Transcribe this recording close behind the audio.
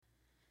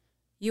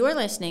You are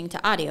listening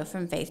to audio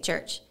from Faith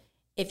Church.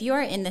 If you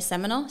are in the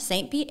Seminole,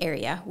 St. Pete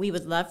area, we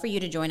would love for you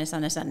to join us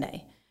on a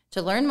Sunday.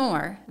 To learn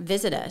more,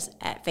 visit us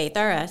at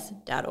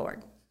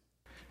faithrs.org.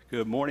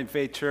 Good morning,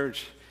 Faith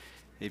Church.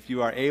 If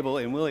you are able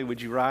and willing, would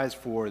you rise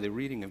for the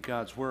reading of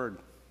God's Word?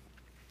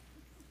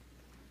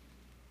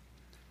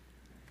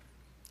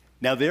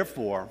 Now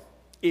therefore,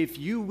 if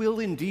you will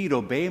indeed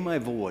obey my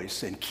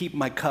voice and keep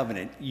my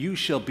covenant, you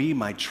shall be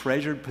my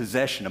treasured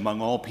possession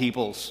among all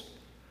peoples.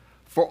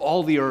 For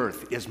all the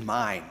earth is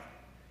mine,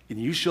 and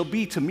you shall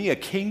be to me a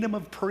kingdom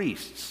of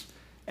priests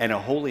and a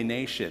holy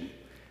nation.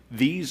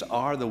 These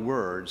are the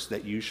words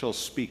that you shall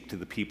speak to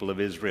the people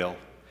of Israel.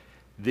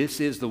 This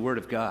is the word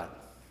of God.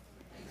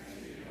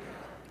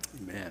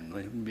 Amen.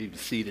 Let me be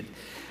seated.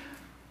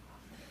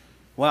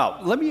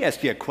 Wow, let me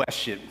ask you a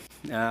question.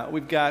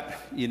 We've got,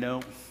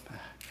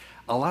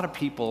 a lot of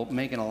people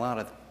making a lot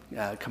of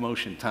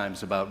commotion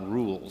times about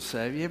rules.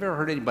 Have you ever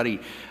heard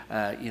anybody,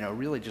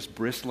 really just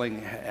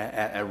bristling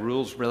at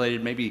rules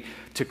related maybe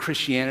to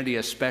Christianity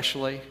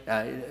especially,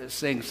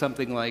 saying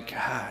something like,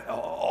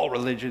 all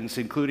religions,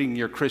 including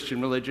your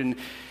Christian religion,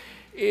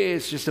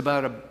 it's just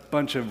about a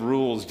bunch of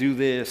rules. Do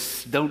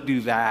this, don't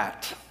do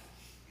that.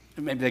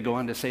 And maybe they go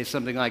on to say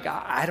something like,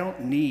 I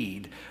don't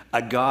need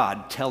a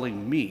God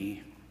telling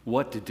me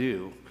what to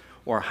do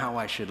or how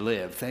I should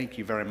live. Thank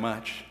you very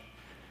much.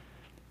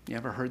 You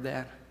ever heard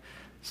that?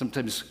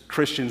 Sometimes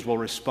Christians will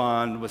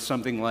respond with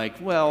something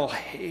like, well,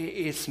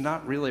 it's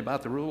not really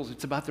about the rules,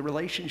 it's about the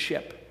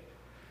relationship.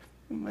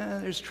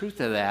 Well, there's truth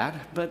to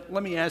that, but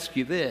let me ask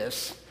you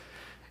this.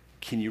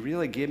 Can you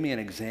really give me an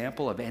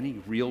example of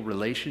any real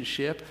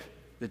relationship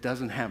that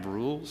doesn't have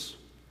rules?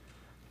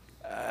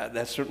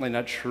 That's certainly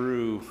not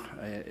true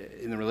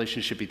in the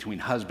relationship between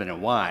husband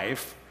and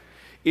wife.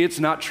 It's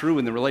not true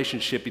in the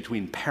relationship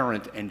between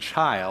parent and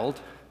child.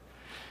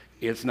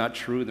 It's not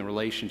true in the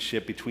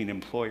relationship between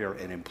employer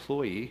and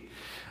employee.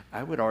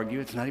 I would argue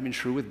it's not even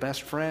true with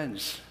best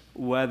friends.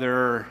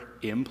 Whether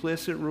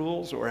implicit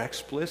rules or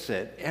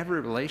explicit,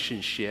 every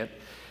relationship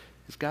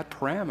has got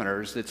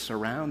parameters that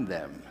surround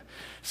them.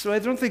 So I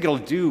don't think it'll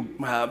do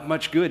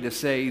much good to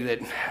say that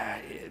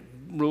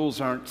rules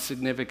aren't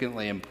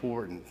significantly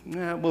important.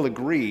 We'll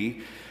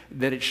agree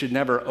that it should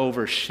never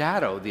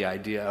overshadow the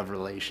idea of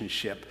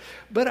relationship.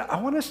 But I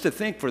want us to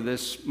think for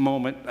this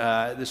moment,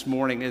 this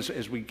morning,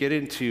 as we get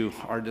into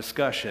our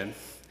discussion,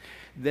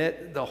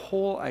 that the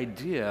whole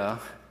idea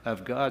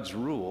of God's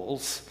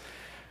rules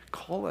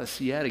call us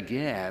yet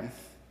again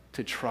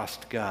to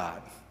trust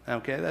God.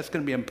 Okay, that's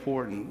going to be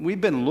important. We've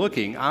been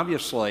looking,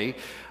 obviously,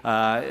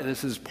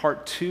 this is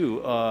part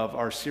 2 of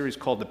our series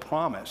called The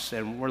Promise,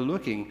 and we're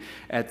looking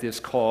at this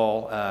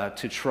call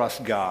to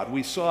trust God.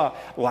 We saw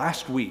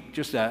last week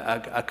just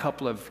a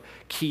couple of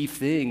key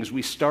things.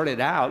 We started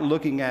out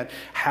looking at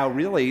how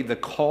really the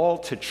call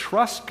to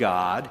trust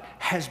God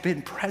has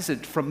been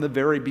present from the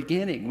very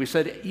beginning. We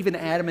said even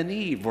Adam and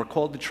Eve were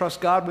called to trust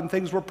God when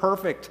things were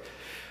perfect.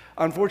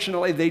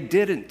 Unfortunately, they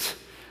didn't.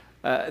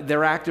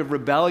 Their act of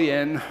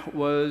rebellion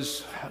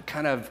was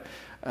kind of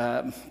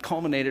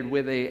culminated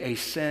with a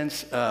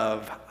sense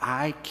of,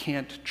 I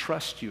can't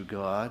trust you,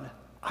 God.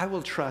 I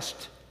will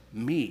trust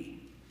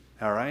me.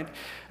 All right?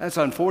 That's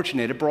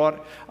unfortunate. It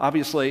brought,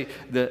 obviously,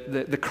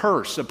 the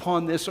curse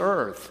upon this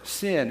earth,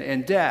 sin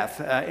and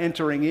death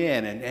entering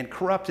in and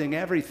corrupting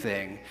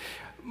everything.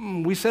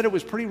 We said it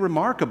was pretty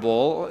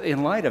remarkable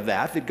in light of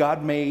that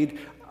God made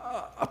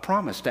a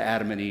promise to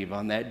Adam and Eve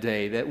on that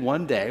day, that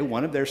one day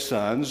one of their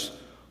sons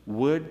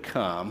would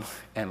come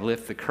and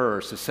lift the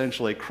curse,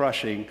 essentially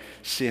crushing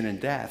sin and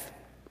death.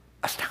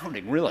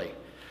 Astounding, really.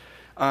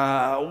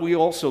 We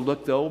also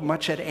looked, though,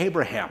 much at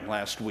Abraham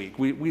last week.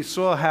 We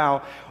saw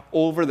how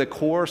over the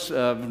course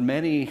of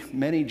many,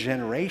 many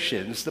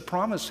generations, the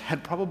promise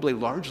had probably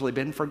largely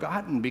been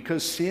forgotten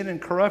because sin and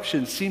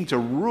corruption seemed to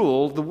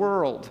rule the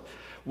world.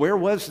 Where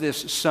was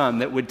this son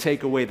that would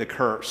take away the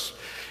curse?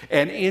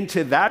 And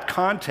into that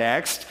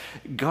context,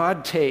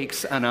 God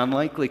takes an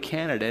unlikely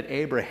candidate,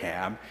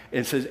 Abraham,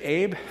 and says,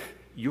 Abe,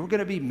 you're going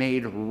to be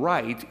made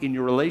right in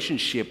your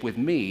relationship with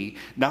me,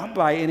 not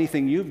by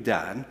anything you've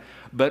done,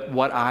 but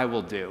what I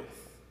will do.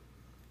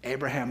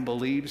 Abraham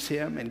believes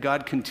him, and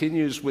God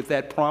continues with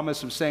that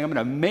promise of saying, I'm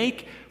going to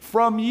make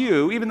from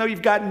you, even though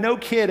you've got no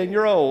kid and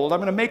you're old, I'm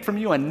going to make from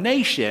you a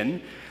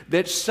nation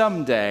that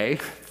someday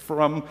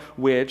from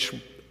which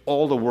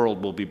all the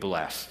world will be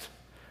blessed.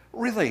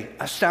 Really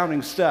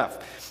astounding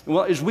stuff.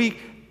 Well, as we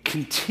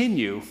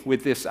continue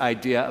with this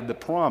idea of the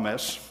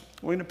promise,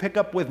 we're going to pick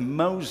up with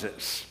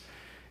Moses.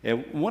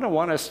 And what I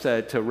want us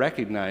to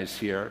recognize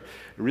here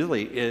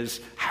really is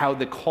how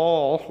the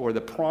call or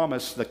the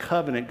promise, the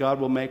covenant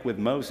God will make with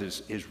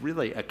Moses is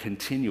really a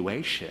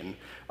continuation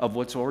of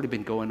what's already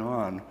been going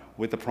on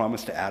with the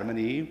promise to Adam and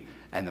Eve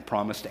and the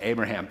promise to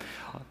Abraham.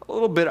 A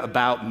little bit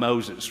about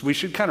Moses. We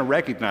should kind of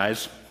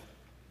recognize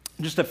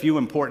just a few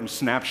important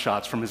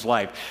snapshots from his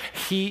life.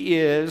 He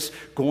is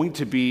going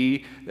to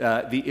be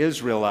the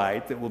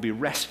Israelite that will be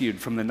rescued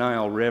from the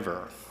Nile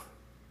River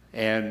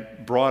and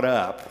brought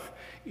up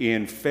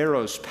in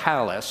Pharaoh's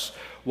palace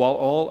while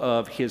all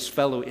of his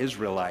fellow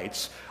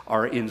Israelites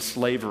are in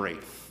slavery.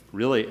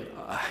 Really,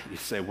 you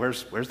say,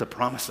 where's the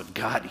promise of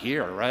God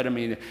here, right? I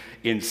mean,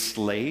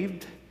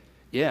 enslaved?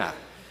 Yeah.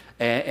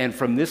 And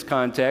from this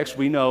context,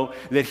 we know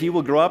that he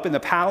will grow up in the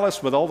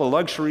palace with all the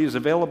luxuries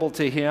available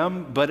to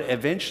him, but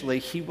eventually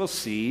he will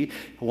see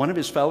one of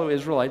his fellow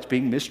Israelites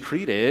being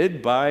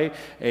mistreated by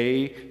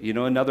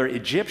another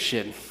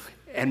Egyptian.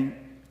 And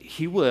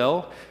he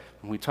will,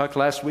 we talked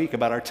last week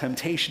about our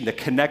temptation to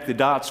connect the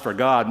dots for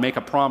God, make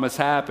a promise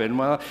happen.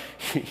 Well,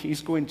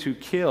 he's going to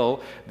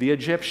kill the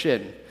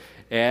Egyptian.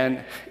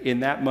 And in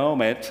that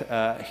moment,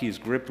 he's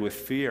gripped with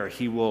fear.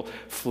 He will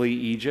flee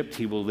Egypt.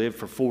 He will live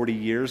for 40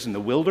 years in the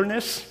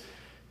wilderness.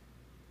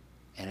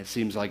 And it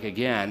seems like,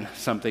 again,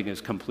 something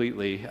is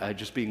completely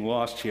just being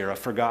lost here, a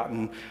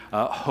forgotten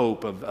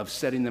hope of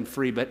setting them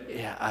free. But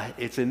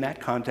it's in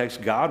that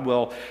context, God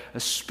will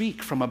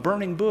speak from a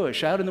burning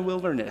bush out in the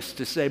wilderness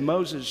to say,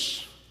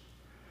 Moses,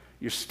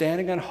 you're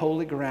standing on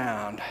holy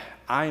ground.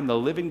 I am the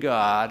living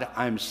God.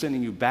 I'm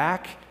sending you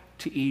back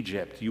to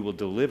Egypt. You will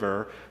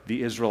deliver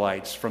the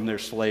Israelites from their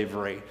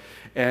slavery.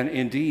 And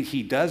indeed,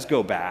 he does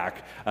go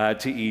back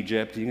to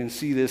Egypt. You can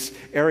see this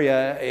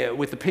area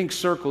with the pink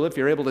circle, if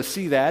you're able to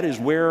see that, is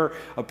where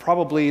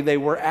probably they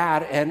were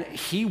at. And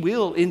he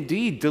will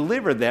indeed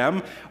deliver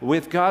them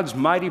with God's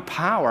mighty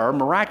power,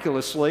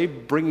 miraculously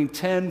bringing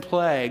 10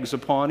 plagues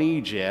upon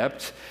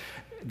Egypt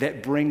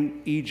that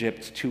bring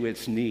Egypt to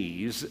its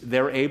knees.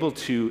 They're able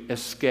to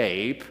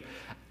escape,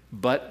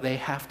 but they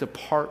have to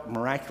part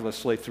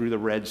miraculously through the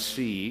Red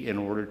Sea in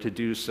order to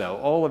do so.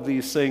 All of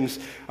these things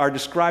are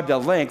described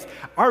at length.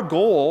 Our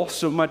goal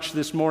so much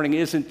this morning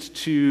isn't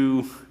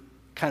to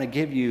kind of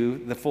give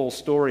you the full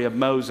story of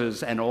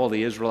Moses and all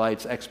the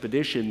Israelites'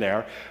 expedition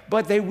there,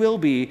 but they will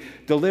be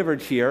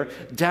delivered here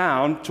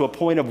down to a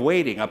point of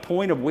waiting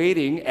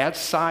at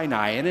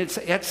Sinai. And it's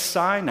at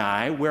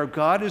Sinai where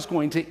God is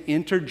going to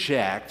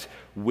interject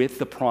with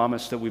the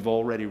promise that we've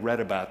already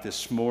read about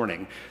this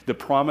morning, the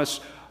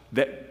promise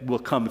that will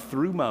come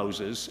through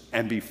Moses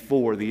and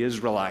before the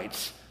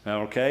Israelites.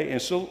 Okay? And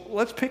so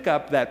let's pick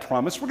up that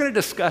promise. We're going to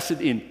discuss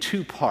it in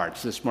 2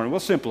 parts this morning. We'll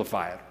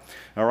simplify it.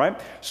 All right?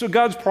 So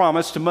God's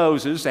promise to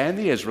Moses and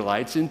the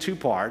Israelites in 2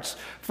 parts.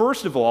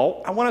 First of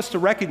all, I want us to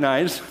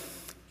recognize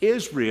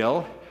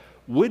Israel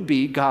would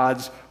be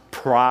God's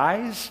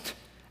prized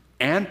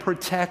and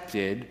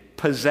protected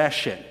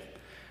possession.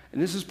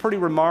 And this is pretty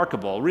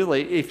remarkable.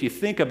 Really, if you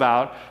think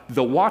about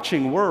the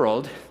watching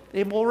world,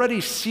 they've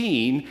already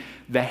seen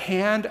the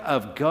hand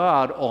of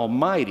God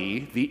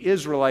Almighty, the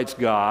Israelites'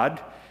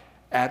 God,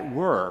 at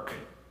work.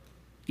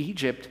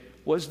 Egypt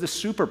was the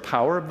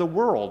superpower of the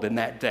world in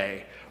that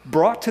day,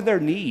 brought to their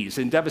knees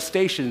in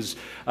devastations.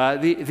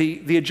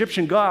 The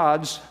Egyptian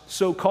gods,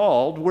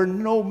 so-called, were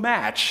no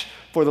match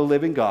for the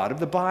living God of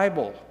the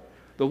Bible.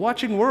 The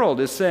watching world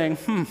is saying,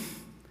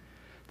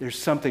 there's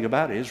something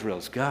about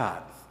Israel's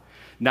God.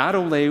 Not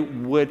only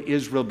would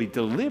Israel be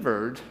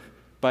delivered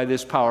by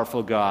this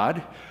powerful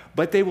God,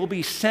 but they will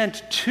be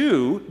sent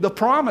to the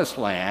promised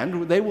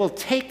land. They will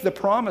take the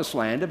promised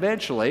land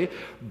eventually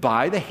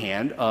by the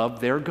hand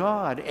of their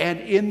God. And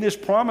in this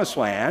promised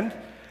land,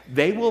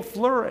 they will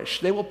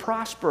flourish, they will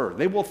prosper,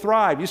 they will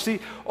thrive. You see,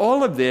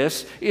 all of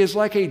this is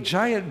like a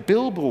giant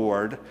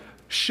billboard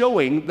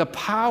showing the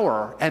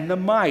power and the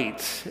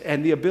might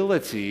and the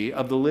ability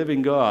of the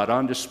living God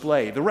on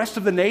display. The rest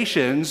of the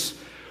nations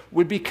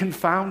would be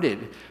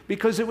confounded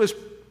because it was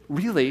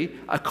really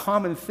a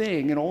common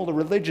thing in all the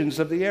religions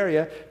of the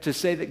area to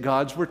say that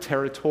gods were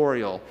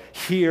territorial.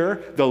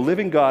 Here, the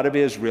living God of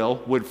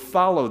Israel would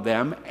follow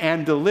them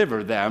and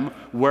deliver them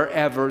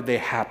wherever they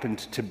happened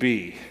to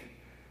be.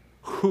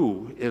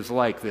 Who is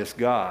like this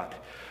God?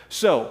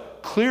 So,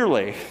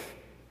 clearly,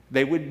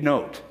 they would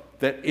note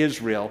that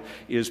Israel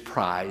is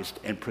prized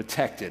and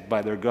protected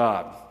by their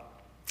God.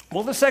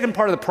 Well, the second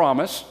part of the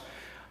promise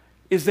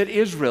is that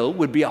Israel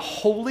would be a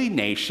holy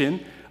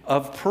nation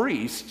of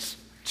priests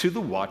to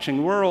the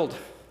watching world.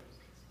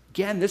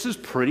 Again, this is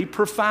pretty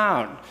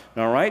profound,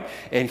 all right?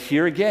 And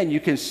here again, you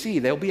can see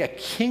there'll be a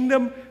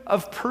kingdom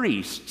of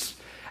priests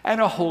and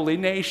a holy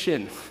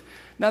nation.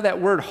 Now,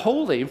 that word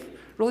holy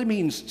really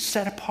means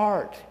set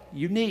apart,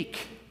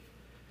 unique.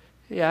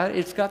 Yeah,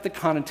 it's got the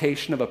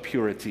connotation of a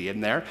purity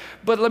in there.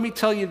 But let me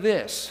tell you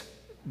this,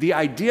 the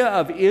idea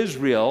of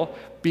Israel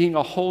being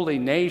a holy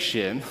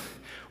nation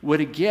would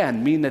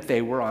again mean that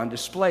they were on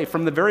display.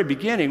 From the very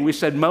beginning, we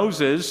said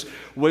Moses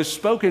was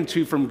spoken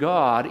to from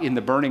God in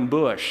the burning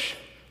bush.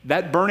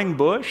 That burning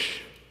bush,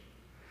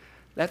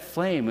 that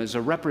flame is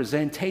a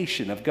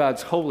representation of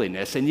God's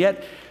holiness, and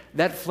yet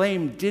that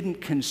flame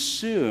didn't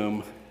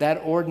consume that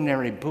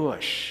ordinary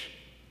bush.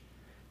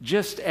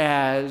 Just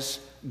as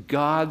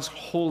God's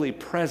holy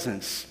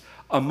presence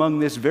among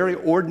this very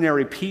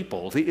ordinary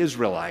people, the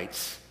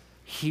Israelites,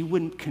 he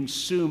wouldn't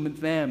consume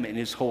them in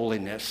his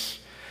holiness.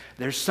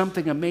 There's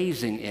something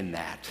amazing in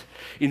that.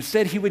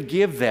 Instead, he would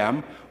give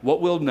them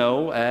what we'll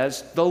know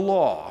as the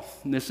law.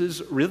 And this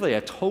is really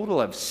a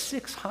total of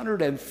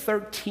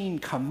 613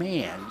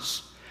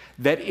 commands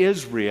that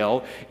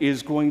Israel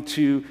is going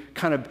to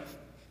kind of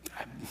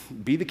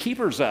be the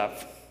keepers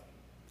of.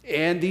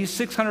 And these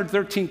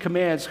 613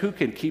 commands, who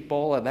can keep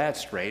all of that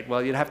straight?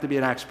 Well, you'd have to be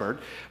an expert.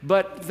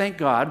 But thank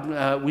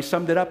God, we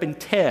summed it up in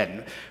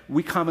 10.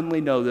 We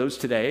commonly know those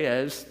today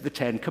as the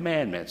 10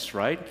 Commandments,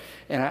 right?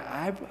 And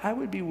I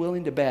would be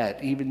willing to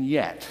bet, even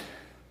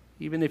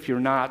if you're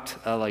not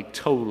like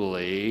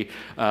totally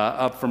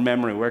up for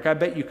memory work, I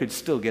bet you could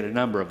still get a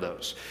number of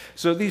those.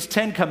 So these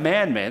 10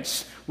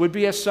 Commandments would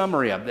be a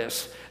summary of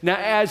this. Now,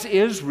 as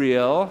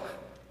Israel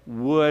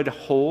would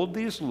hold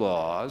these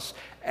laws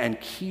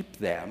and keep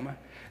them,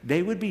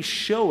 they would be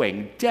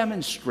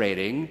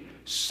demonstrating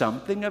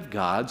something of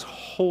God's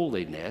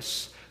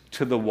holiness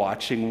to the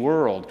watching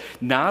world.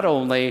 Not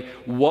only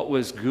what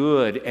was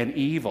good and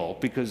evil,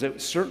 because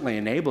it certainly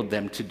enabled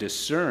them to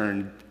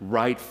discern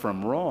right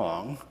from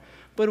wrong,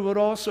 but it would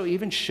also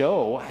even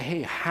show,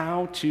 hey,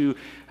 how to,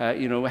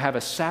 have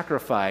a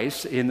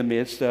sacrifice in the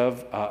midst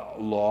of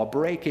law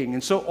breaking.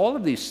 And so all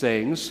of these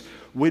things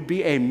would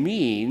be a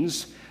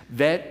means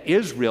that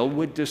Israel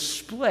would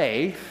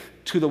display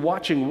to the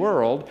watching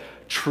world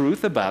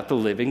truth about the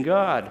living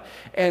God.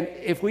 And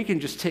if we can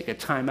just take a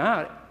time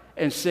out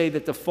and say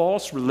that the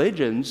false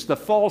religions, the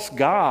false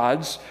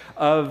gods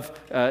of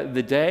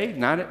the day,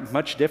 not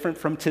much different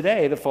from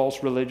today, the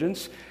false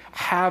religions,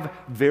 have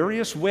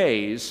various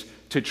ways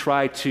to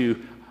try to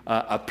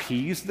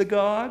appease the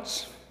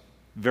gods,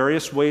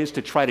 various ways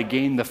to try to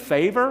gain the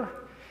favor.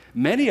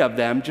 Many of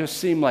them just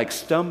seem like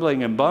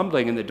stumbling and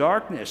bumbling in the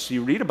darkness.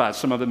 You read about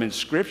some of them in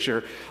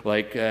Scripture,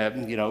 like,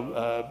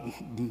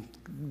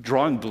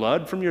 drawing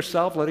blood from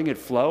yourself, letting it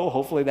flow.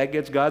 Hopefully that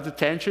gets God's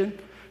attention.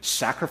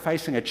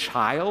 Sacrificing a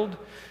child.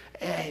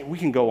 We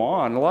can go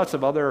on. Lots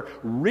of other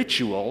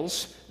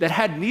rituals that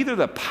had neither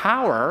the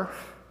power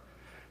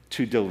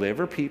to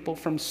deliver people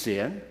from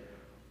sin,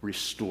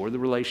 restore the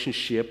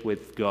relationship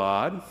with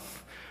God,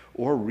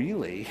 or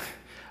really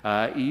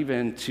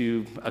even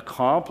to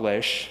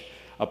accomplish,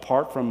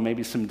 apart from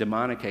maybe some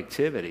demonic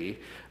activity,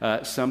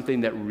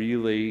 something that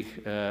really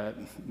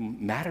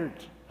mattered.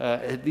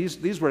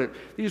 These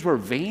were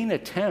vain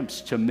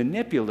attempts to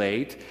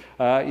manipulate,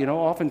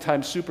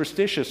 oftentimes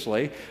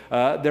superstitiously,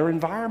 their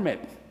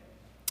environment.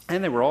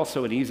 And they were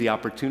also an easy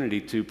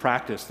opportunity to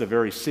practice the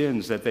very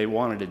sins that they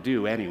wanted to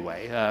do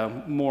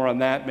anyway. More on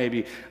that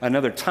maybe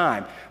another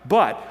time.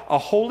 But a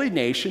holy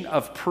nation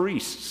of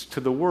priests to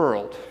the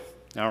world,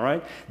 all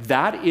right?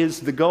 That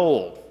is the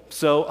goal.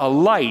 So a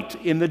light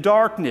in the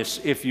darkness,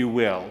 if you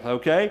will,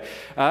 okay?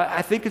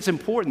 I think it's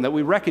important that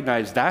we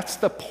recognize that's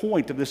the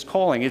point of this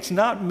calling. It's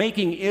not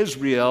making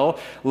Israel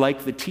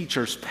like the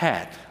teacher's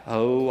pet.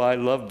 Oh, I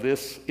love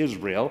this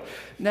Israel.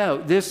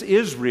 No, this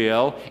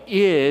Israel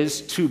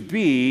is to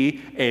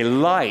be a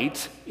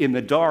light in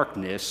the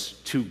darkness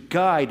to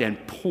guide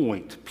and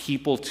point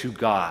people to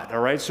God, all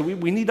right? So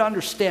we need to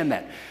understand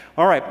that.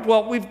 All right,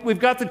 well, we've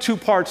got the two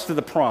parts to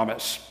the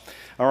promise.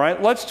 All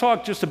right, let's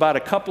talk just about a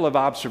couple of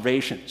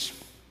observations.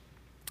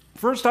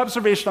 First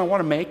observation I want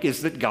to make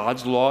is that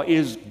God's law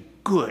is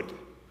good.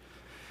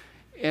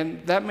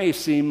 And that may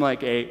seem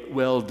like a,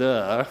 well,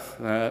 duh,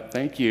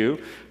 thank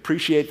you,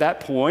 appreciate that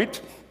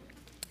point.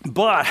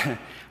 But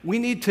we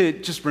need to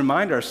just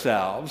remind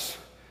ourselves,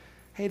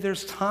 hey,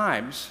 there's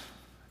times,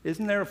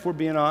 isn't there, if we're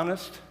being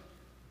honest,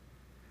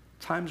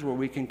 times where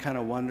we can kind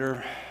of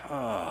wonder,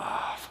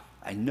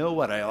 I know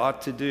what I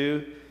ought to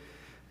do,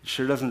 it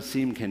sure doesn't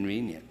seem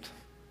convenient.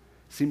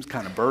 Seems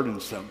kind of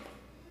burdensome.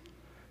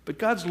 But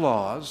God's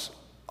laws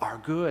are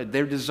good.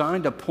 They're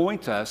designed to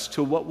point us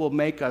to what will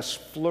make us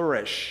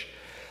flourish.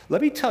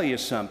 Let me tell you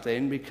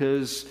something,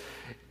 because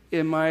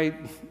in my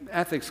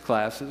ethics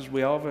classes,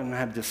 we often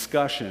have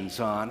discussions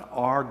on,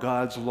 are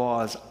God's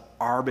laws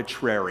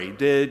arbitrary?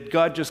 Did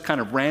God just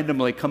kind of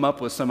randomly come up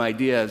with some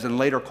ideas and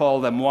later call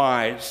them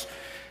wise?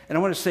 And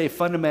I want to say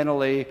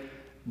fundamentally,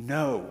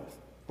 no,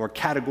 or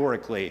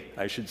categorically,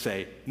 I should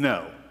say,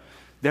 no.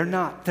 They're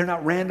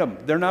not random.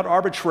 They're not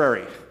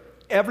arbitrary.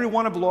 Every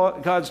one of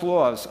God's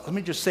laws, let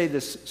me just say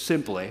this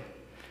simply,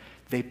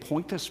 they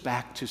point us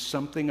back to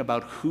something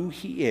about who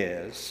He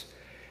is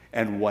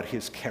and what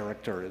His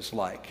character is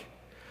like.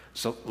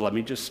 So let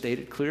me just state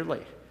it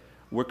clearly.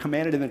 We're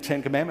commanded in the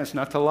Ten Commandments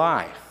not to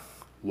lie.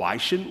 Why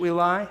shouldn't we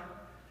lie?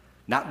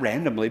 Not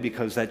randomly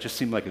because that just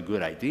seemed like a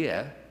good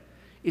idea.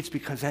 It's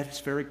because at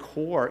its very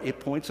core, it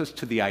points us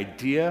to the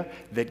idea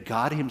that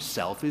God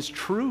Himself is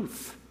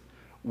truth.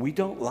 We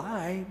don't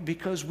lie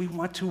because we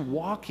want to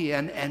walk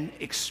in and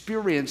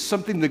experience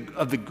something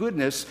of the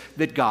goodness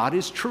that God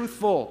is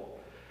truthful.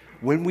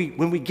 When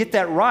we get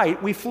that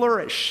right, we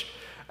flourish.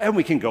 And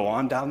we can go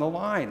on down the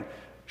line.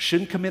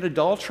 Shouldn't commit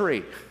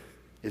adultery.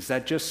 Is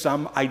that just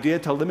some idea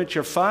to limit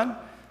your fun?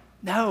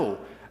 No.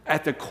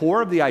 At the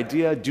core of the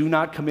idea, do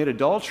not commit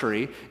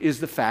adultery, is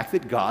the fact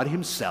that God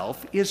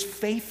Himself is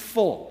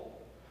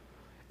faithful.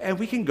 And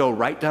we can go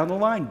right down the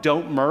line.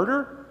 Don't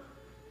murder.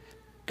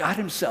 God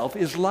Himself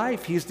is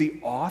life. He's the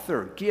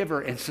author,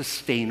 giver, and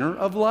sustainer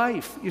of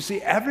life. You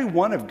see, every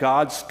one of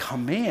God's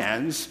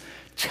commands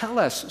tell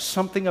us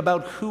something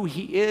about who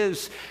he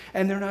is.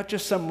 And they're not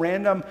just some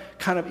random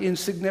kind of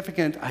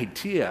insignificant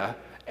idea.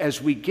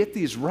 As we get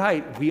these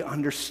right, we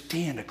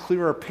understand a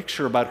clearer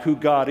picture about who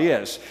God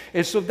is.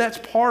 And so that's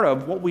part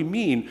of what we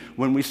mean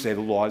when we say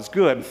the law is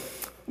good.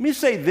 Let me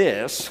say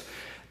this,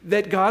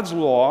 that God's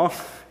law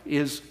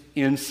is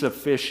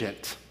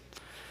insufficient.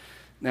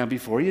 Now,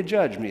 before you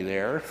judge me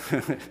there,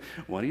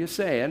 what are you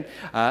saying?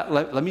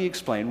 Let me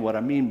explain what I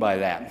mean by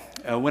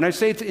that. When I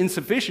say it's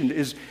insufficient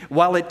is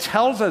while it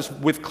tells us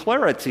with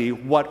clarity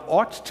what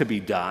ought to be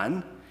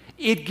done,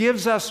 it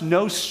gives us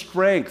no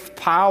strength,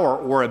 power,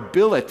 or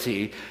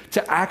ability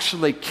to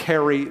actually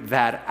carry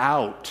that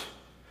out.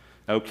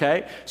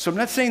 Okay? So I'm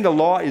not saying the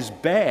law is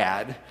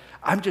bad.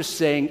 I'm just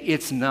saying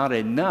it's not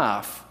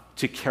enough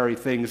to carry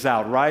things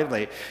out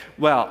rightly.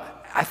 Well,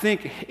 I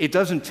think it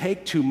doesn't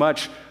take too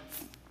much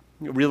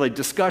really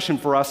discussion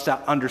for us to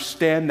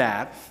understand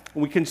that.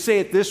 We can say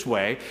it this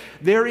way: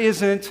 there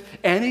isn't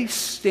any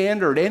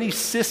standard, any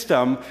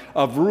system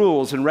of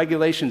rules and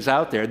regulations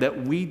out there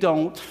that we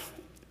don't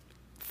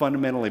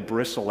fundamentally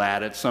bristle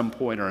at some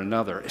point or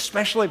another,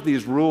 especially if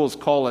these rules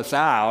call us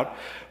out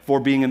for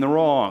being in the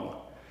wrong.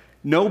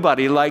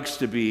 Nobody likes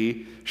to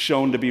be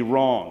shown to be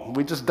wrong.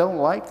 We just don't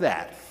like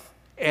that.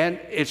 And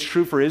it's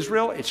true for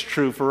Israel, it's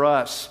true for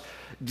us.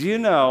 Do you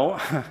know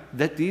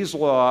that these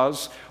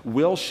laws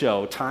will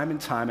show time and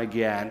time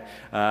again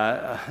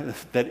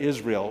that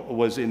Israel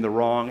was in the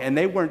wrong, and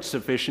they weren't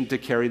sufficient to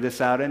carry this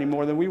out any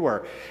more than we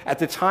were? At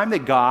the time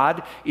that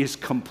God is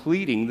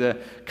completing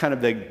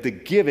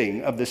the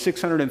giving of the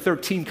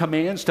 613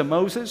 commands to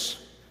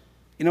Moses,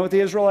 you know what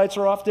the Israelites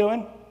are off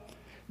doing?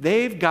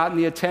 They've gotten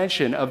the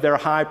attention of their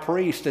high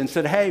priest and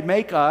said, hey,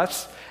 make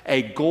us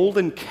a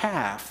golden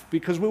calf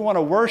because we want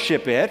to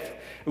worship it,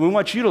 and we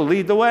want you to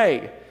lead the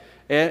way.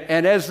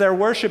 And as they're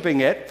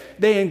worshiping it,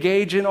 they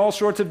engage in all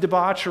sorts of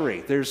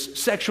debauchery. There's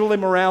sexual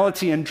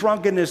immorality and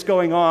drunkenness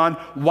going on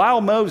while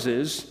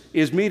Moses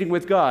is meeting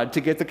with God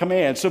to get the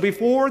command. So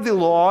before the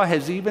law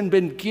has even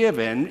been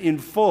given in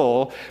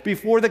full,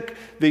 before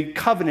the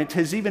covenant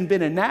has even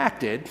been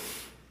enacted,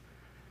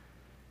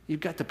 you've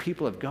got the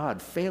people of God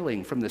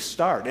failing from the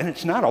start. And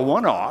it's not a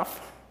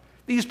one-off.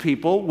 These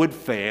people would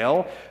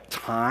fail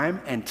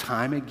time and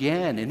time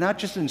again, and not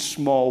just in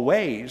small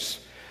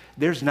ways.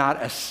 There's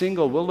not a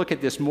single, we'll look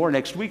at this more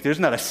next week, there's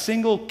not a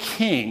single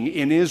king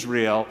in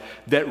Israel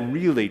that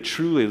really,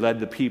 truly led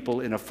the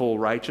people in a full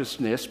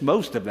righteousness.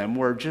 Most of them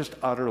were just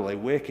utterly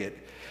wicked.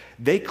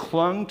 They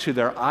clung to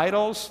their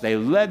idols. They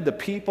led the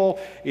people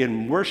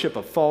in worship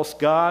of false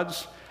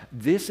gods.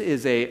 This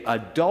is an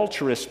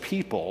adulterous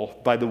people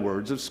by the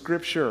words of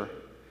Scripture.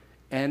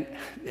 And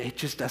it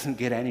just doesn't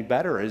get any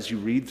better as you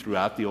read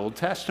throughout the Old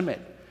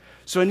Testament.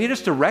 So I need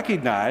us to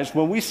recognize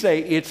when we say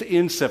it's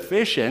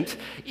insufficient,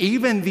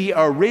 even the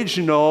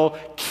original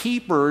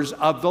keepers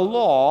of the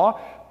law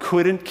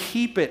couldn't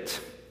keep it.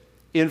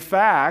 In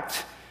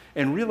fact,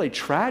 and really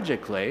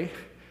tragically,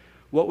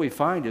 what we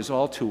find is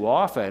all too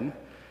often,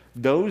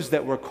 those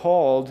that were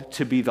called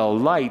to be the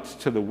light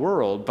to the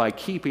world by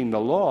keeping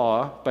the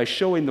law, by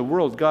showing the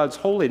world God's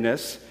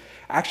holiness,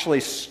 actually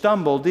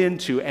stumbled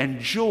into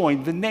and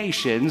joined the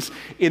nations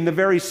in the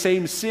very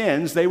same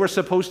sins they were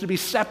supposed to be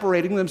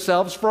separating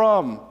themselves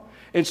from.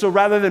 And so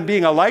rather than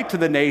being a light to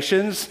the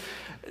nations,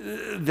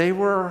 they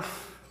were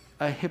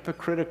a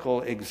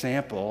hypocritical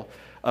example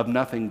of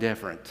nothing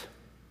different.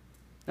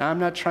 Now, I'm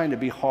not trying to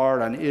be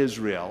hard on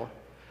Israel.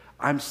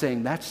 I'm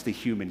saying that's the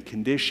human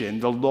condition.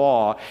 The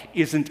law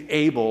isn't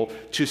able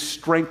to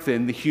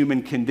strengthen the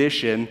human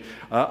condition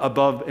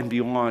above and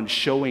beyond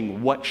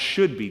showing what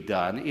should be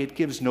done. It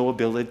gives no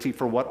ability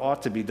for what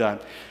ought to be done.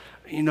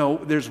 You know,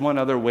 there's one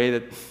other way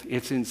that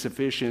it's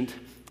insufficient,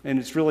 and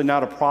it's really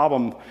not a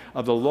problem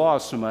of the law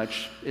so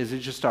much as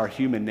it's just our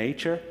human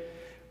nature.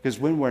 Because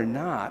when we're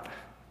not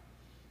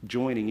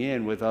joining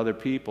in with other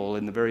people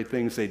in the very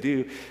things they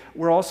do,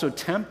 we're also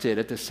tempted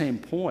at the same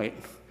point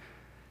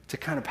to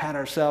kind of pat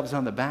ourselves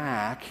on the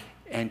back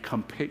and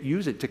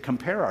use it to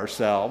compare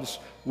ourselves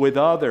with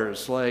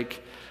others.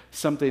 Like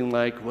something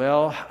like,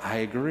 well, I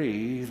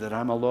agree that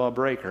I'm a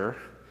lawbreaker,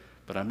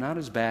 but I'm not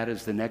as bad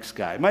as the next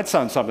guy. It might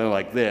sound something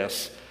like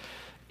this.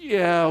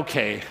 Yeah,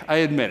 okay, I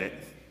admit it.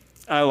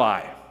 I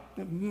lie.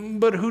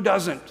 But who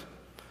doesn't?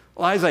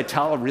 Lies I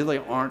tell really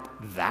aren't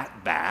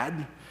that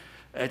bad.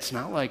 It's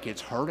not like it's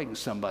hurting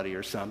somebody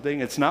or something.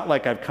 It's not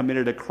like I've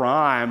committed a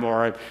crime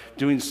or I'm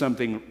doing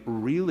something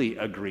really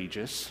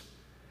egregious.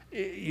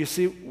 You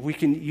see, we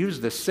can use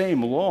the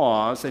same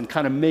laws and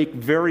kind of make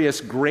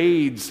various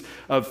grades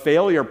of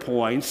failure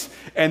points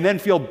and then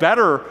feel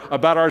better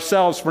about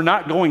ourselves for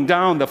not going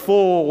down the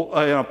full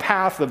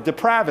path of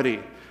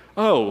depravity.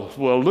 Oh,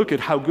 well, look at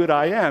how good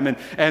I am.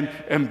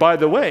 And by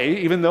the way,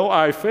 even though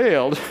I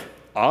failed,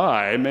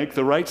 I make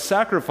the right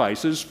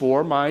sacrifices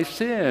for my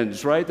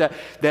sins, right?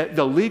 That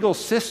the legal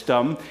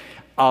system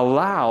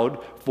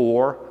allowed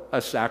for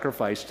a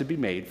sacrifice to be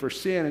made for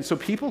sin. And so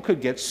people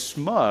could get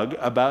smug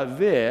about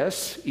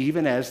this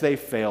even as they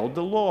failed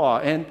the law.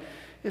 And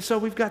And so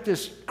we've got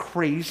this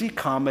crazy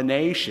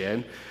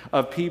combination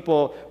of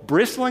people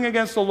bristling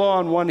against the law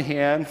on one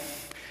hand,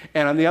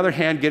 and on the other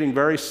hand, getting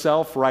very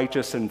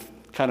self-righteous and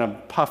kind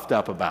of puffed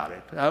up about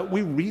it.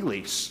 We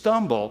really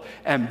stumble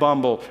and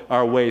bumble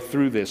our way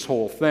through this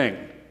whole thing.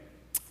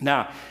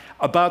 Now,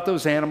 about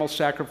those animal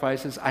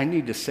sacrifices, I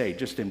need to say,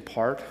 just in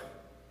part,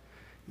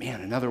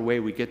 man, another way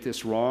we get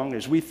this wrong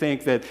is we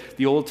think that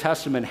the Old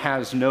Testament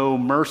has no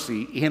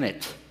mercy in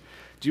it.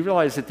 Do you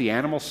realize that the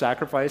animal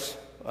sacrifice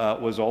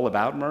was all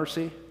about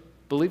mercy?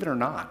 Believe it or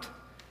not.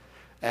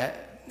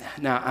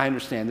 Now, I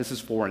understand this is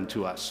foreign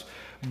to us,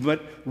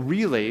 but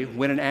really,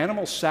 when an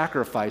animal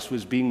sacrifice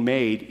was being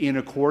made in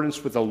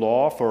accordance with the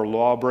law for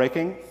law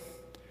breaking,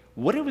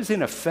 what it was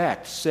in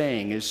effect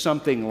saying is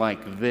something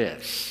like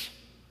this: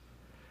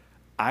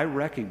 I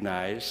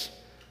recognize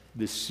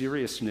the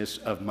seriousness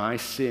of my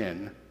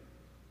sin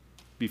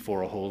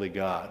before a holy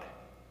God.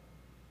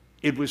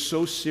 It was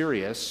so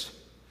serious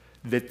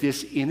that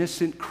this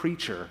innocent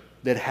creature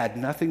that had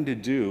nothing to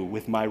do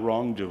with my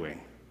wrongdoing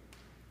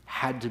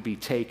had to be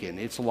taken.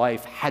 Its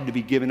life had to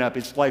be given up.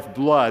 Its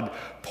lifeblood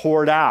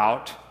poured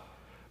out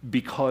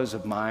because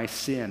of my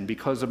sin,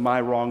 because of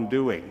my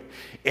wrongdoing.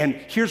 And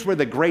here's where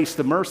the grace,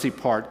 the mercy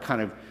part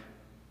kind of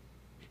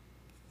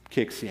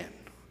kicks in.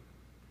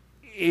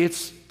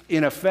 It's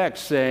in effect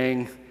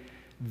saying,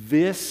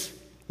 this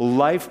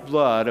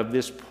lifeblood of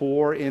this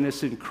poor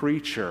innocent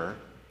creature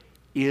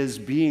is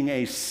being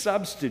a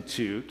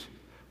substitute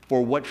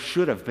for what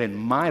should have been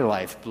my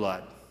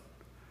lifeblood.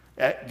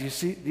 Do you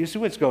see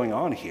what's going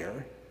on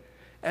here?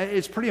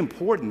 It's pretty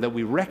important that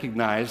we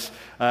recognize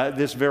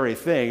this very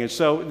thing. And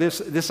so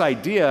this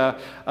idea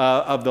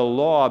of the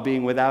law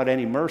being without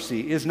any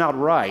mercy is not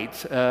right,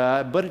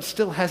 but it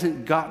still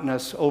hasn't gotten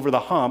us over the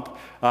hump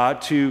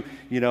to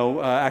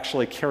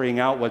actually carrying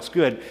out what's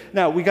good.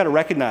 Now, we got to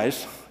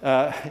recognize,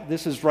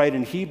 this is right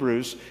in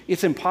Hebrews,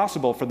 it's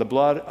impossible for the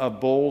blood of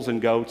bulls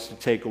and goats to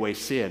take away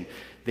sin.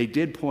 They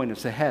did point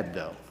us ahead,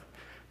 though,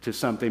 to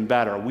something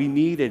better. We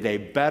needed a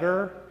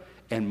better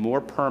and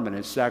more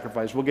permanent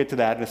sacrifice. We'll get to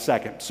that in a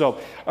second. So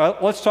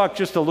let's talk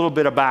just a little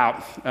bit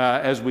about,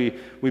 as we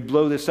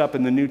blow this up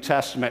in the New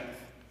Testament,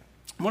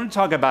 I want to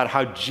talk about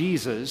how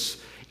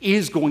Jesus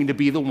is going to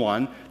be the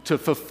one to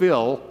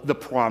fulfill the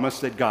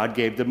promise that God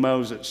gave to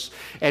Moses.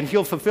 And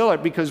he'll fulfill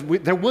it because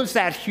there was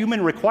that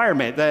human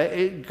requirement.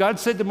 God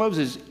said to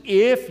Moses,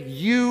 if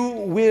you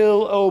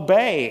will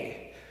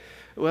obey.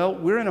 Well,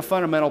 we're in a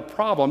fundamental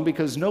problem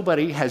because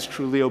nobody has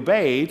truly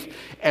obeyed.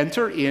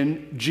 Enter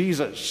in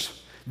Jesus.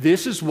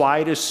 This is why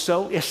it is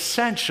so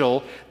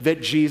essential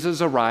that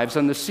Jesus arrives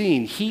on the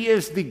scene. He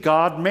is the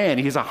God-man.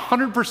 He's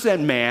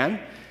 100% man,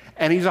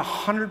 and he's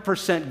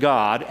 100%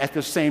 God at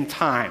the same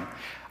time.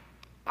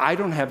 I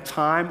don't have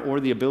time or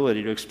the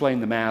ability to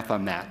explain the math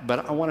on that,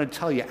 but I want to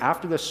tell you,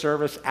 after the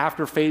service,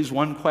 after phase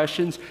 1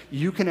 questions,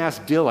 you can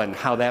ask Dylan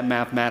how that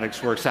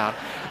mathematics works out.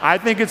 I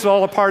think it's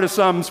all a part of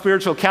some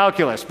spiritual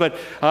calculus, but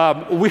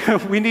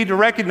we need to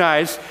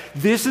recognize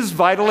this is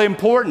vitally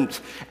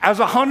important. As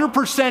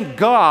 100%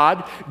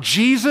 God,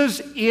 Jesus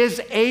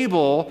is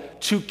able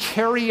to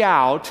carry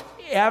out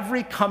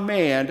every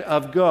command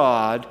of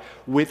God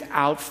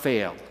without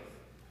fail.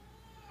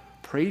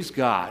 Praise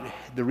God.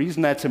 The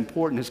reason that's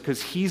important is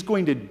because he's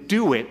going to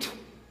do it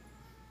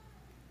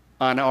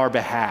on our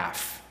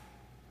behalf.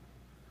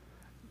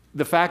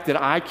 The fact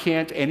that I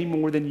can't any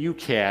more than you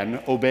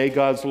can obey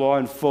God's law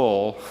in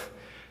full,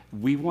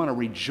 we want to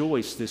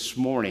rejoice this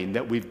morning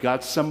that we've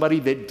got somebody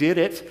that did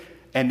it,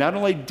 and not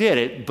only did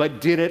it, but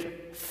did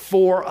it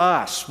for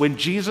us. When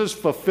Jesus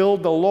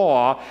fulfilled the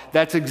law,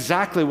 that's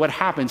exactly what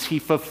happens. He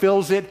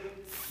fulfills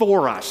it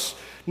for us.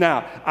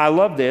 Now, I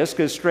love this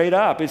because straight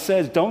up it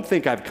says, don't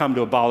think I've come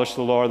to abolish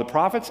the law or the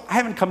prophets. I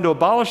haven't come to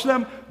abolish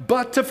them,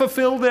 but to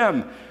fulfill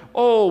them.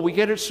 Oh, we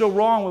get it so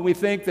wrong when we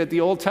think that the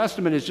Old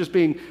Testament is just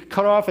being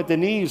cut off at the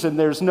knees and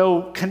there's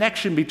no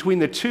connection between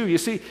the two. You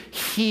see,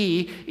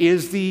 he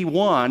is the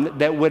one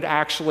that would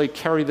actually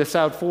carry this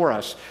out for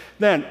us.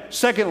 Then,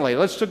 secondly,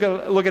 let's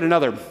look at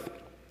another.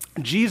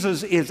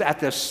 Jesus is at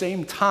the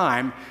same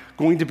time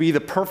going to be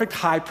the perfect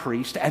high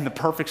priest and the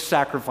perfect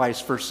sacrifice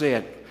for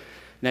sin.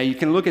 Now, you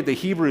can look at the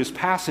Hebrews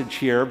passage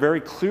here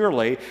very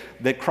clearly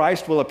that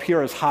Christ will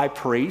appear as high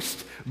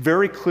priest,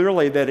 very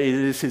clearly that it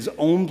is his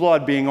own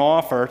blood being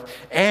offered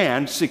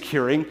and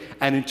securing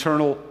an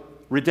eternal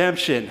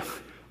redemption.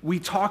 We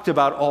talked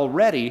about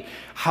already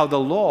how the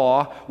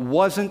law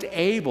wasn't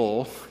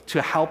able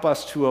to help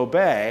us to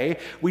obey.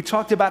 We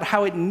talked about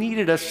how it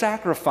needed a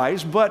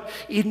sacrifice, but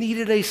it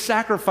needed a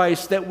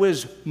sacrifice that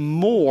was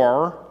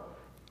more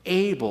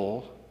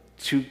able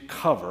to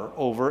cover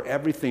over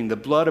everything. The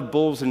blood of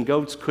bulls and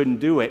goats couldn't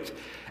do it.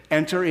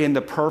 Enter in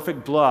the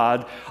perfect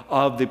blood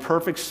of the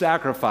perfect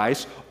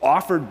sacrifice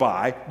offered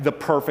by the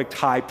perfect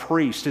high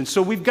priest. And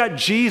so we've got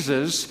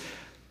Jesus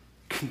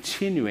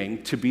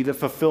continuing to be the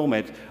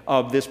fulfillment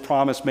of this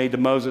promise made to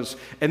Moses.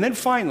 And then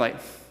finally,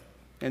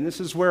 and this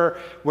is where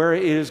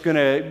it is going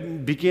to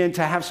begin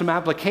to have some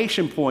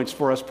application points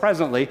for us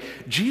presently,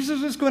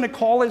 Jesus is going to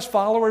call his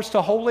followers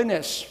to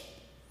holiness.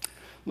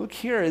 Look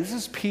here, this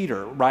is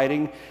Peter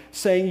writing,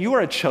 saying, you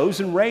are a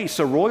chosen race,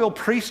 a royal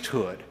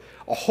priesthood,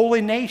 a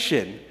holy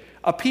nation,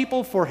 a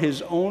people for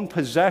his own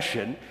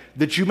possession,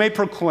 that you may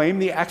proclaim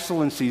the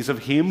excellencies of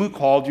him who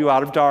called you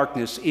out of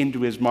darkness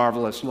into his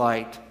marvelous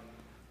light.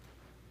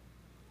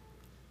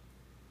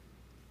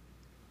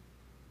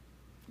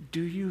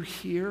 Do you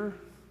hear?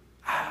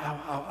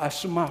 I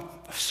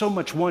so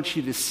much want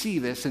you to see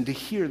this and to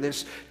hear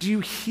this. Do you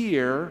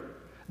hear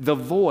the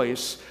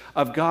voice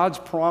of God's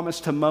promise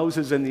to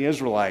Moses and the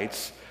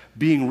Israelites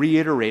being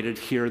reiterated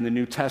here in the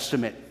New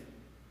Testament?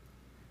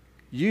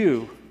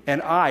 You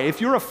and I,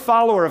 if you're a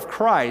follower of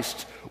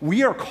Christ,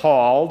 we are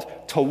called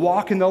to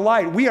walk in the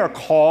light. We are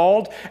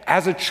called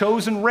as a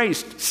chosen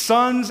race,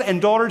 sons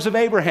and daughters of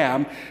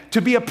Abraham,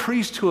 to be a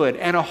priesthood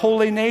and a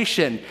holy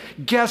nation.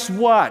 Guess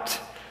what?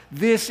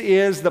 This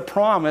is the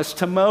promise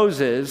to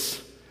Moses,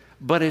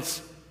 but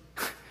it's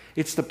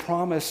the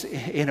promise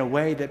in a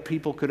way that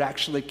people could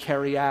actually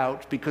carry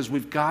out because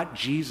we've got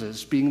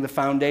Jesus being the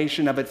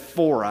foundation of it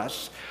for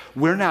us.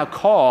 We're now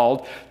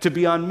called to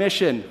be on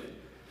mission.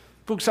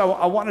 Folks,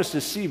 I want us to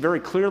see very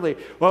clearly,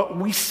 well,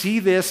 we see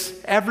this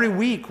every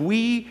week.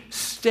 We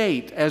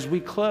state, as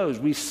we close,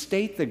 we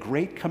state the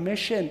Great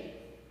Commission.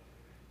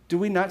 Do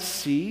we not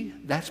see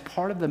that's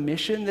part of the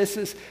mission?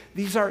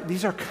 These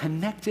are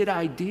connected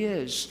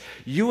ideas.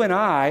 You and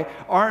I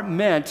aren't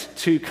meant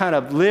to kind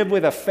of live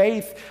with a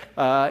faith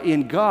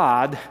in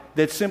God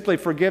that simply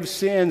forgives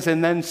sins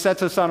and then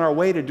sets us on our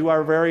way to do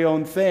our very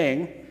own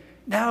thing.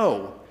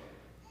 No.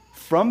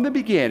 From the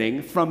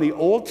beginning, from the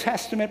Old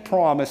Testament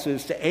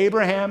promises to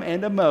Abraham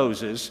and to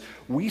Moses,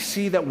 we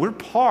see that we're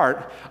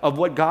part of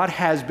what God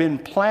has been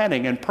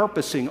planning and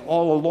purposing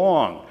all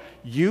along.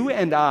 You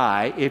and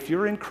I, if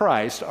you're in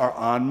Christ, are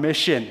on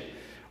mission.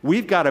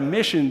 We've got a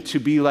mission to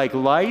be like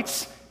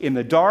lights in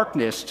the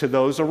darkness to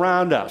those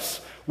around us.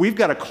 We've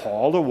got a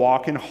call to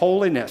walk in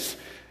holiness.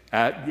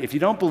 If you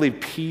don't believe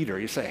Peter,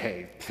 you say,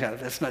 hey,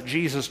 that's not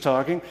Jesus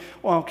talking.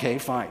 Well, okay,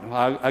 fine.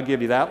 I'll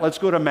give you that. Let's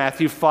go to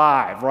Matthew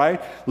 5,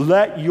 right?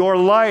 Let your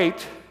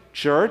light,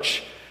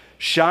 church,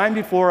 shine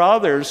before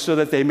others so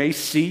that they may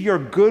see your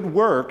good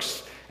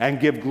works and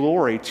give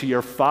glory to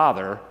your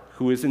Father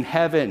who is in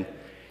heaven.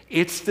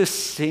 It's the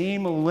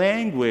same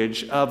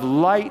language of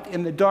light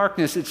in the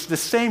darkness. It's the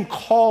same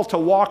call to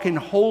walk in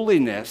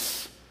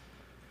holiness.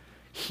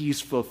 He's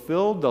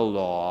fulfilled the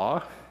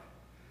law,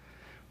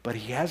 but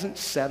he hasn't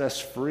set us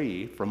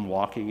free from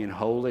walking in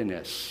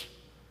holiness.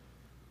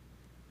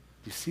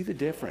 You see the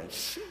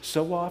difference?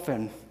 So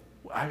often,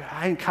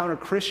 I encounter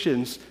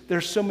Christians,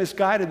 they're so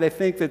misguided, they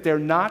think that they're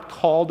not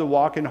called to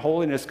walk in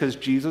holiness because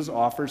Jesus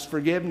offers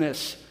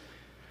forgiveness.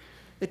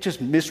 It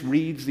just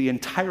misreads the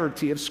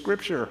entirety of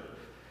Scripture.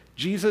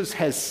 Jesus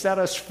has set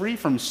us free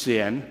from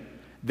sin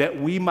that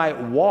we might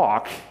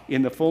walk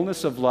in the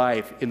fullness of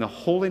life, in the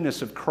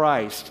holiness of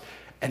Christ,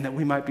 and that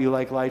we might be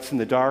like lights in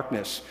the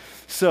darkness.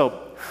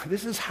 So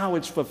this is how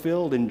it's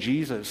fulfilled in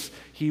Jesus.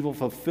 He will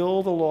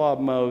fulfill the law of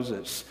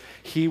Moses.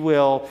 He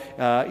will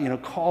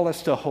call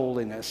us to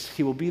holiness.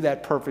 He will be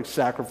that perfect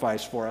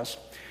sacrifice for us.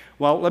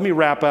 Well, let me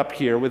wrap up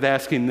here with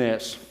asking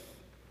this.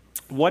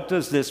 What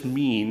does this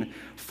mean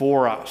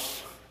for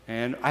us?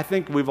 And I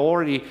think we've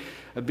already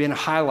been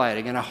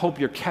highlighting, and I hope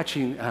you're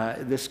catching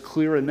this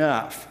clear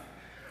enough,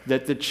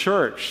 that the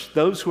church,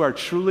 those who are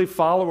truly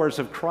followers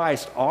of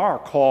Christ, are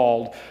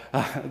called,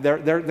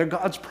 they're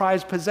God's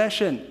prized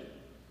possession.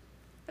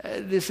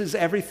 This is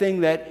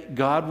everything that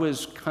God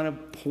was kind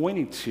of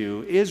pointing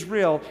to.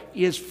 Israel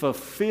is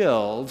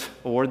fulfilled,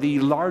 or the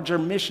larger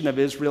mission of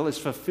Israel is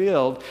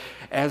fulfilled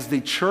as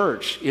the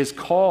church is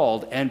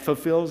called and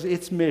fulfills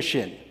its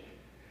mission.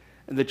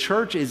 And the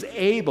church is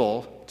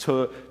able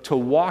to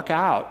walk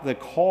out the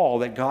call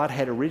that God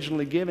had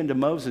originally given to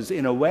Moses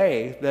in a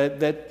way that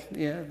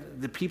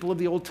the people of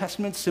the Old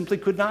Testament simply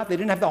could not. They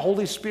didn't have the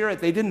Holy Spirit.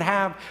 They didn't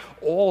have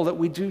all that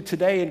we do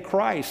today in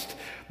Christ.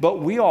 But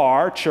we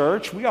are,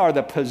 church, we are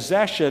the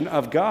possession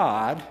of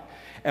God,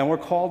 and we're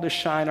called to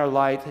shine our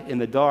light in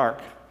the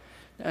dark.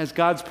 As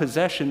God's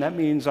possession, that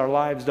means our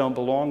lives don't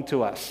belong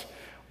to us.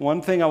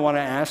 One thing I want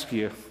to ask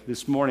you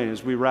this morning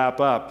as we wrap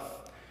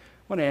up, I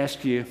want to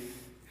ask you,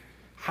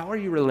 how are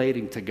you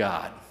relating to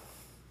God?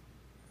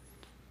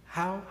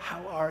 How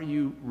are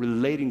you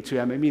relating to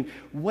Him? I mean,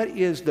 what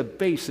is the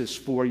basis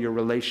for your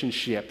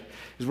relationship?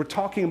 As we're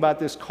talking about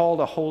this call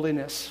to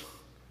holiness,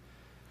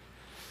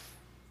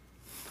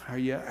 are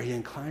you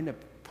inclined to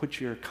put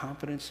your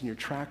confidence in your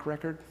track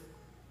record?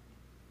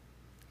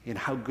 In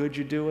how good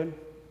you're doing?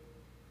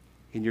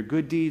 In your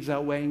good deeds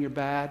outweighing your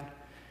bad?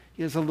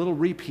 Here's a little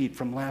repeat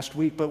from last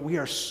week, but we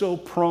are so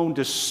prone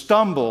to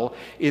stumble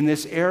in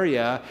this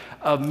area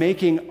of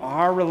making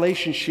our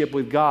relationship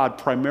with God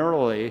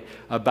primarily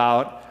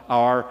about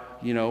our,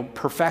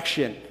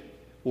 perfection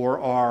or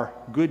our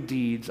good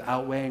deeds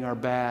outweighing our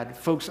bad.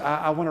 Folks,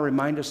 I want to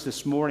remind us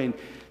this morning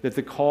that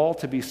the call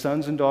to be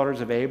sons and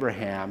daughters of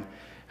Abraham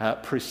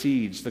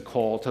precedes the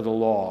call to the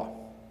law.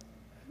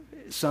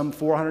 Some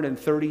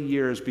 430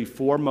 years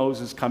before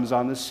Moses comes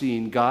on the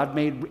scene, God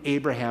made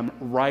Abraham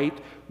right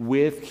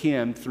with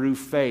him through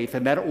faith.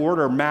 And that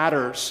order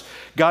matters.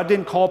 God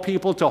didn't call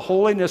people to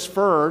holiness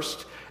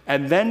first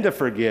and then to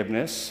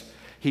forgiveness.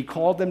 He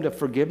called them to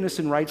forgiveness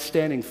and right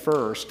standing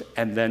first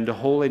and then to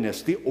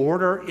holiness. The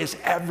order is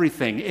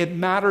everything. It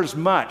matters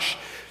much.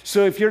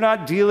 So if you're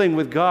not dealing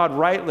with God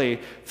rightly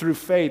through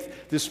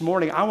faith this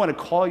morning, I want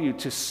to call you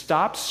to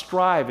stop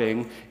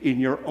striving in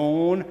your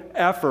own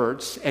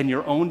efforts and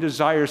your own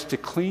desires to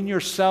clean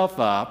yourself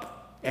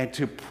up and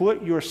to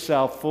put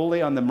yourself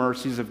fully on the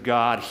mercies of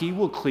God. He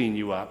will clean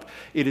you up.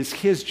 It is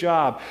his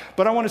job.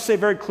 But I want to say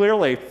very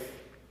clearly,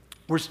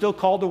 we're still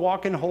called to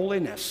walk in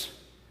holiness,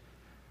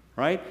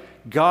 right?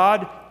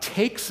 God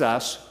takes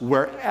us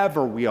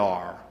wherever we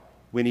are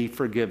when he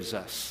forgives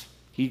us.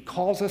 He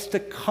calls us to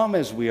come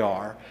as we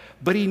are,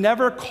 but he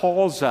never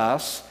calls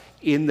us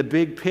in the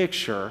big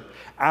picture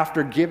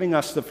after giving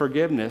us the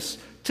forgiveness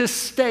to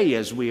stay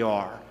as we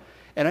are.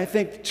 And I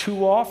think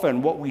too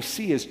often what we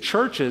see is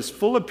churches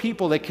full of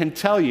people that can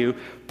tell you,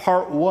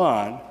 part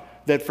one,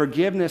 that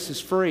forgiveness is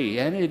free,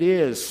 and it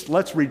is.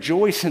 Let's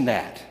rejoice in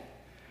that.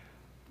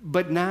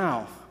 But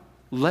now,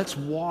 let's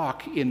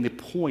walk in the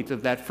point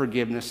of that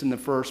forgiveness in the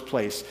first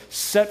place.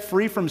 Set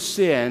free from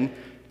sin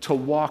to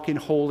walk in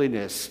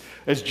holiness.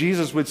 As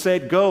Jesus would say,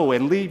 go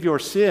and leave your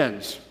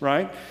sins,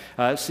 right?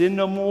 Sin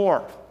no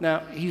more. Now,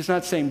 he's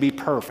not saying be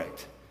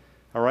perfect,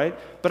 all right?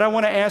 But I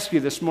want to ask you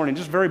this morning,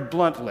 just very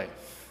bluntly,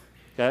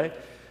 okay?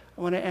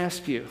 I want to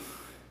ask you,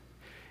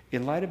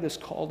 in light of this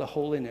call to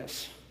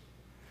holiness,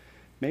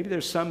 maybe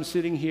there's some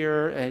sitting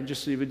here and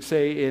just you would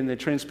say in the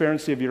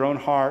transparency of your own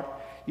heart,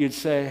 you'd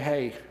say,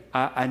 hey,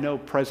 I know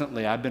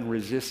presently I've been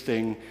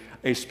resisting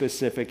a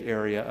specific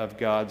area of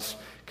God's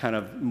kind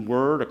of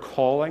word or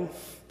calling.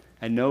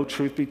 I know,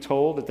 truth be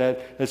told,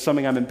 that's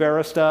something I'm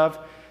embarrassed of,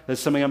 that's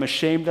something I'm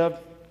ashamed of.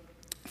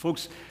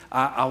 Folks,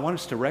 I want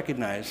us to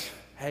recognize,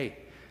 hey,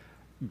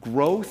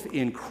 growth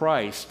in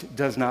Christ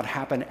does not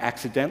happen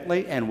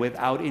accidentally and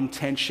without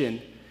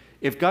intention.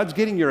 If God's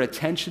getting your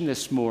attention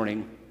this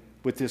morning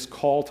with this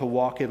call to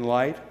walk in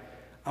light,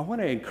 I want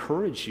to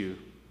encourage you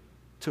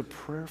to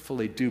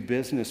prayerfully do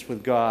business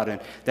with God.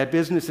 And that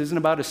business isn't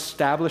about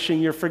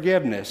establishing your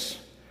forgiveness,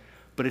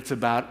 but it's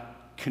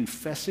about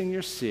confessing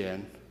your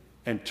sin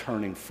and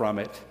turning from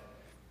it.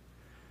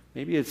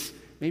 Maybe it's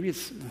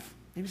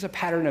a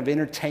pattern of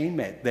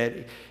entertainment that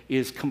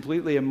is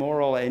completely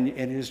immoral and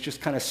is just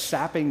kind of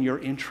sapping your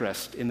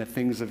interest in the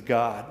things of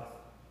God.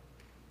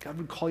 God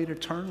would call you to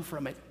turn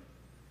from it.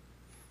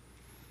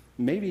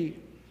 Maybe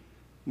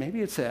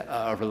it's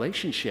a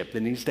relationship that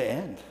needs to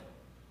end.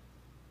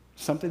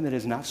 Something that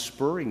is not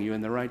spurring you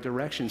in the right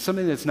direction.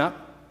 Something that's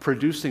not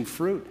producing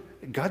fruit.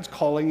 God's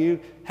calling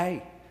you,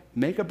 hey,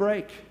 make a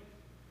break.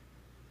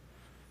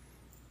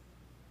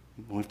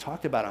 We've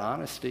talked about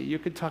honesty. You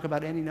could talk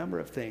about any number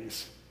of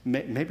things.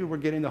 Maybe we're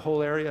getting the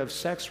whole area of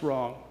sex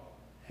wrong.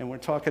 And we're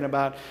talking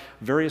about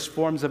various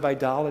forms of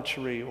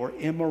idolatry or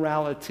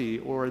immorality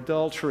or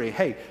adultery.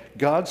 Hey,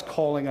 God's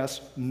calling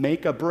us,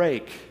 make a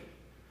break.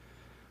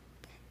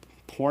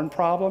 Porn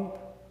problem,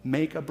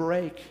 make a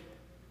break.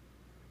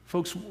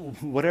 Folks,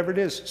 whatever it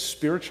is,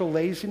 spiritual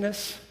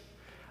laziness.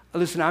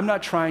 Listen, I'm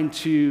not trying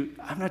to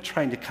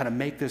kind of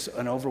make this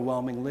an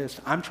overwhelming list.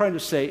 I'm trying to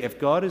say if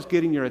God is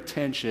getting your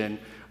attention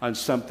on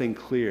something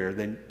clear,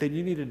 then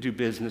you need to do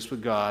business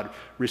with God,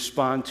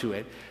 respond to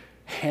it,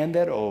 hand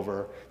that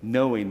over,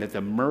 knowing that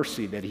the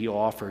mercy that he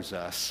offers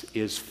us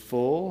is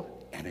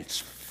full and it's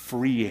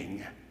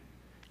freeing.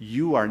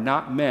 You are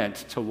not meant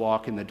to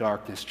walk in the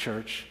darkness,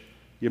 church.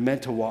 You're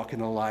meant to walk in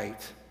the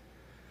light.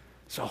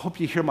 So I hope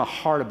you hear my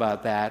heart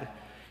about that.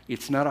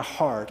 It's not a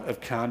heart of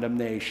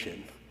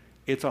condemnation.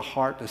 It's a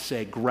heart to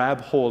say,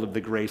 grab hold of the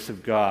grace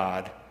of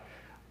God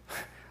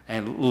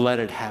and let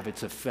it have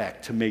its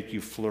effect to make you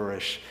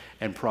flourish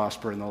and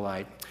prosper in the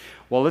light.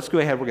 Well, let's go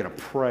ahead. We're going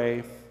to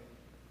pray.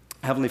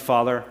 Heavenly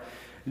Father,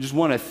 I just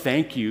want to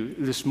thank you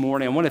this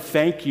morning. I want to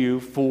thank you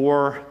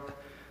for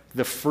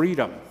the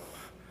freedom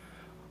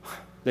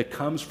that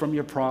comes from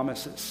your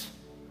promises.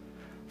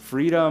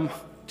 Freedom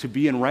to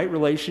be in right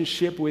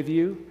relationship with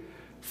you.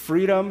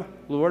 Freedom,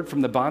 Lord, from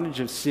the bondage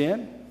of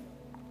sin.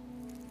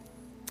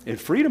 And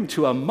freedom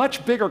to a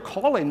much bigger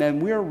calling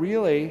than we're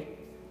really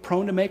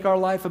prone to make our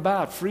life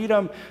about.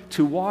 Freedom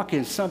to walk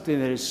in something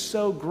that is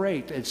so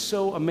great and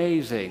so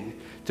amazing,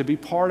 to be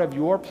part of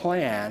your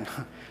plan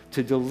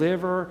to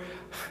deliver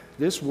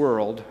this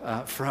world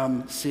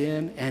from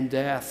sin and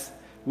death.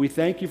 We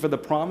thank you for the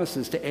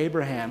promises to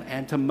Abraham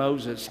and to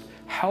Moses.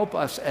 Help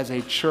us as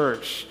a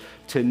church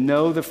to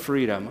know the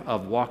freedom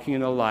of walking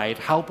in the light.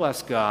 Help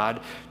us, God,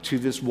 to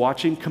this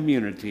watching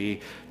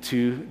community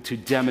to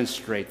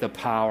demonstrate the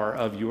power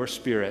of your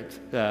Spirit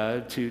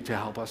to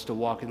help us to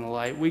walk in the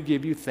light. We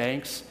give you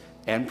thanks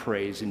and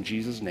praise in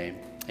Jesus' name.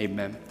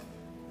 Amen.